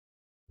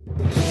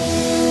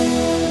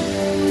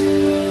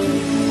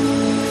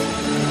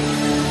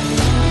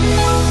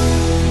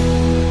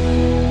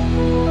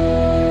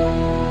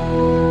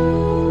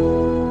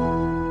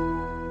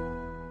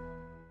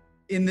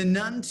The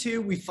Nun II,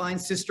 we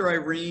find Sister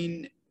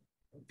Irene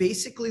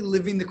basically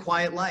living the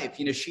quiet life.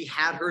 You know, she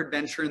had her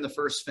adventure in the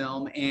first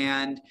film,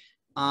 and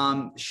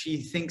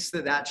she thinks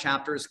that that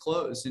chapter is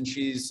closed. And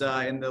she's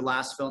in the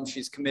last film,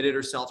 she's committed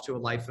herself to a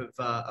life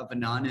of a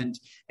nun,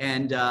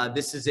 and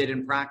this is it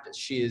in practice.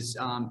 She is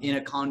in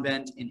a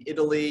convent in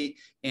Italy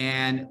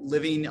and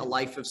living a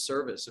life of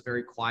service, a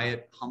very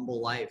quiet,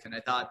 humble life. And I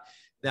thought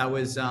that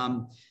was.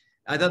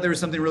 I thought there was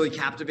something really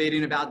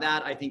captivating about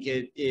that. I think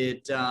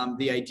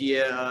the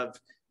idea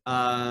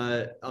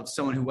of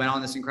someone who went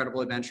on this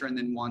incredible adventure and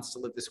then wants to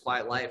live this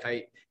quiet life.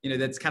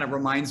 That's kind of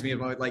reminds me of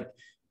like,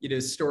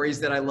 stories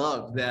that I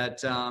love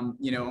that,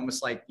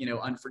 almost like,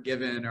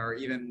 Unforgiven, or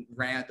even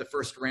the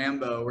first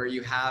Rambo, where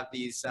you have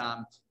these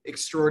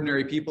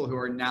extraordinary people who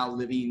are now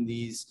living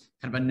these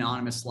kind of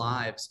anonymous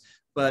lives.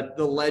 But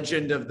the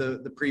legend of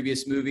the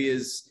previous movie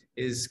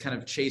is kind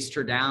of chased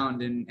her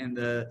down, and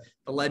the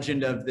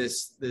legend of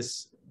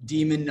this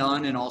demon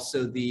nun, and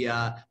also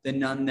the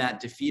nun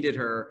that defeated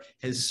her,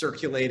 has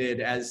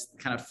circulated as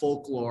kind of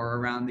folklore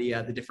around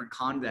the different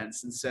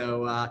convents. And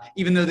so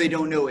even though they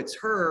don't know it's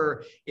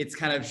her,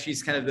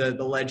 she's kind of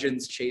the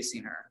legends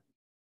chasing her.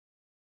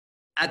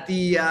 At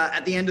the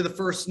end of the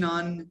first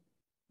Nun,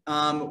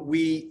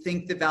 we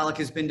think that Valak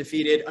has been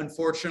defeated.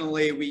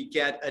 Unfortunately, we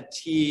get a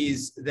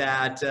tease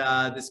that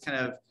this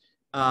kind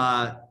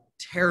of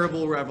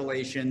terrible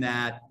revelation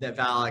that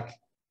Valak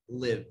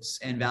lives,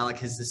 and Valak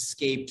has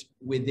escaped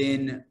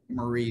within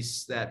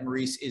Maurice, that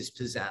Maurice is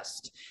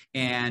possessed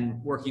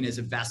and working as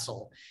a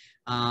vessel.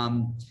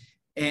 But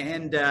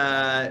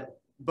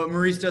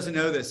Maurice doesn't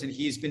know this, and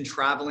he's been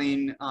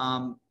traveling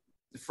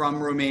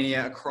from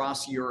Romania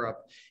across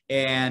Europe.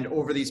 And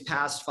over these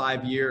past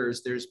 5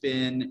 years, there's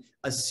been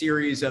a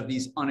series of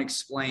these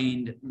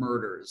unexplained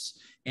murders.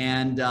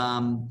 And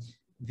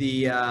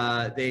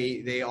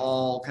they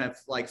all kind of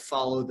like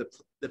follow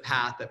the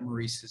path that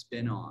Maurice has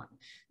been on.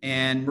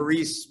 And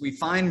Maurice, we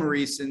find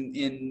Maurice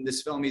in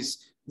this film,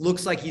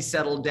 looks like he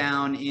settled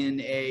down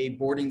in a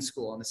boarding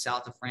school in the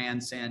south of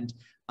France. And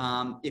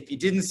if you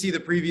didn't see the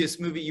previous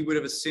movie, you would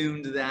have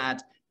assumed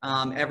that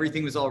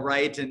everything was all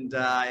right,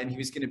 and he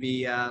was going to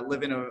be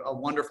living a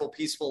wonderful,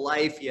 peaceful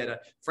life. He had a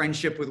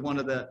friendship with one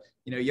of the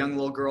young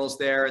little girls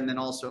there, and then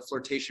also a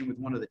flirtation with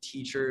one of the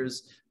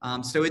teachers.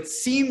 So it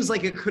seems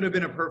like it could have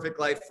been a perfect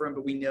life for him,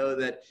 but we know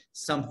that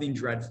something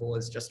dreadful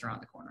is just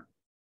around the corner.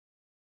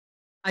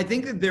 I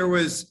think that there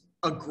was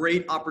a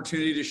great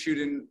opportunity to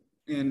shoot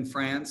in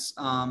France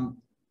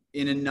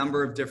in a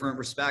number of different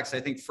respects. I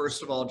think,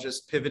 first of all,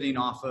 just pivoting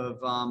off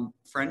of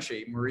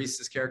Frenchie,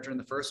 Maurice's character in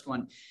the first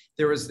one,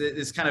 there was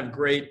this kind of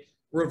great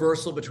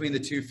reversal between the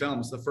two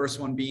films. The first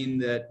one being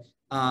that,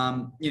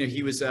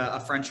 he was a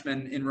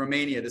Frenchman in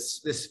Romania,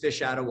 this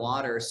fish out of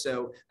water.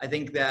 So I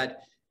think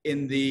that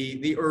in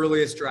the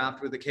earliest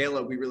draft with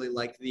Akela, we really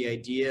liked the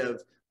idea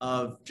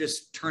of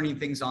just turning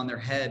things on their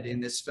head in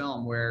this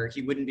film, where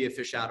he wouldn't be a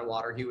fish out of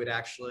water. He would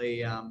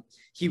actually,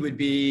 he would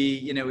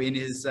be, in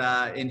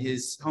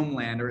his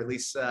homeland, or at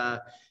least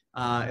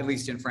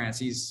in France.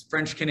 He's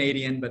French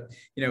Canadian, but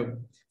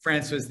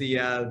France was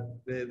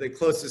the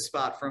closest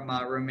spot from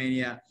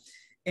Romania,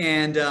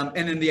 and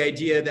then the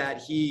idea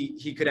that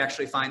he could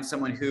actually find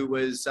someone who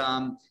was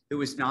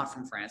not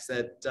from France.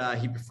 That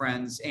he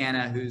befriends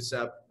Anna,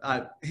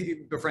 he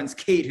befriends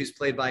Kate, who's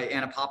played by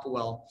Anna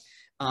Popplewell.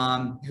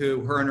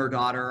 Her and her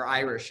daughter are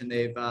Irish, and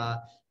they've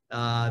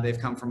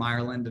come from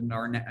Ireland and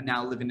are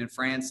now living in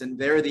France, and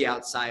they're the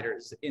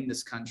outsiders in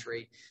this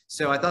country.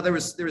 So I thought there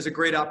was a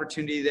great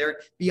opportunity there.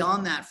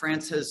 Beyond that,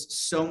 France has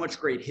so much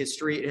great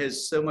history. It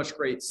has so much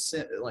great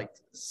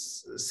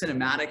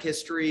cinematic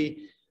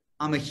history.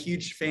 I'm a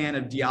huge fan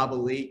of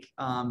Diabolique,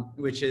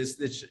 which is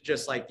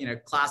just like,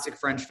 classic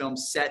French film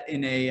set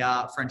in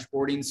a French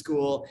boarding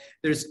school.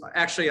 There's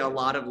actually a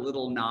lot of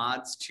little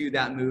nods to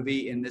that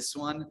movie in this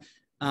one.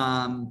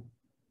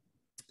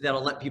 That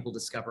I'll let people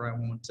discover. I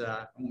won't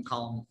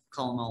call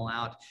them all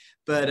out.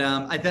 But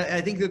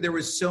I think that there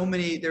was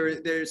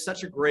there's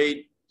such a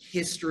great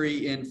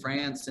history in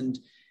France, and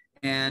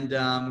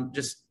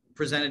just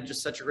presented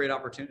just such a great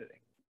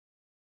opportunity.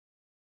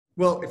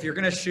 Well, if you're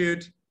going to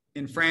shoot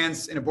in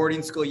France in a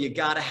boarding school, you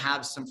got to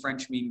have some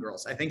French mean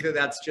girls. I think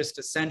that's just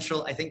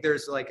essential. I think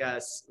there's like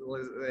a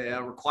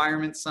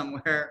requirement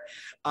somewhere.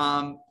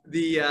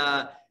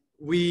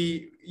 We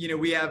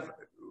have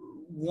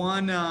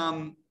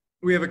one.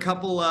 We have a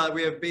couple.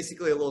 We have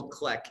basically a little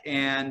clique,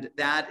 and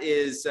that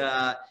is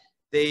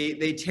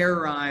they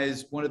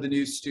terrorize one of the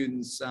new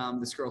students.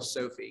 This girl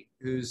Sophie,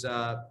 who's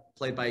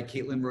played by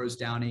Caitlin Rose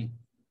Downey,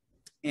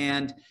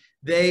 and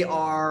they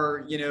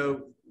are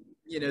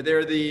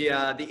they're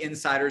the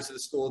insiders of the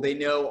school. They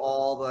know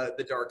all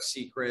the dark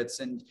secrets,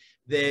 and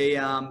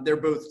they're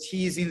both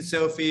teasing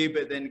Sophie,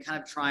 but then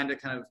kind of trying to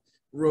kind of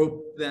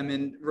rope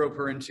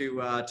her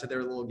into to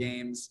their little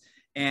games,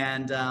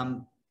 and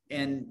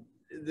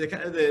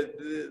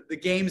the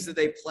games that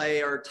they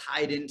play are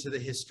tied into the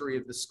history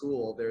of the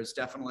school. There's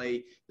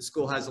definitely, the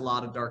school has a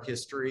lot of dark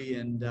history,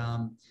 and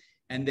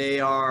they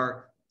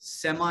are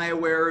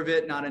semi-aware of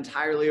it, not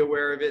entirely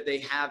aware of it. They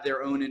have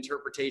their own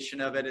interpretation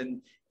of it,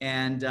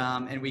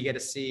 and we get to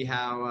see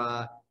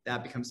how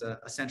that becomes a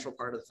central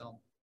part of the film.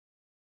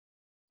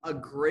 A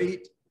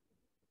great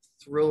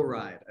thrill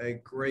ride, a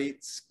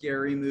great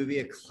scary movie,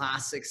 a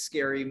classic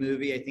scary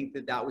movie. I think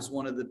that was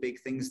one of the big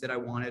things that I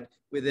wanted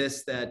with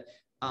this, that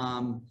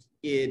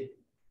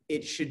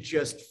it should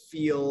just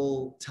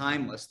feel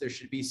timeless. There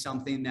should be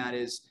something that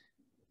is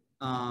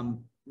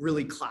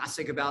really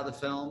classic about the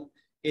film.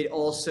 It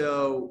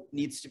also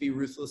needs to be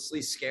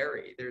ruthlessly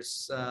scary.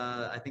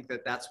 I think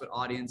that's what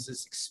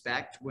audiences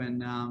expect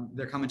when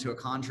they're coming to a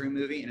Conjuring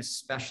movie, and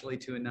especially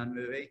to a Nun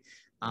movie.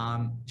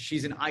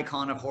 She's an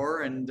icon of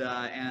horror, and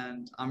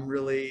I'm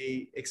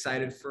really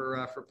excited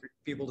for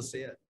people to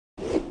see it.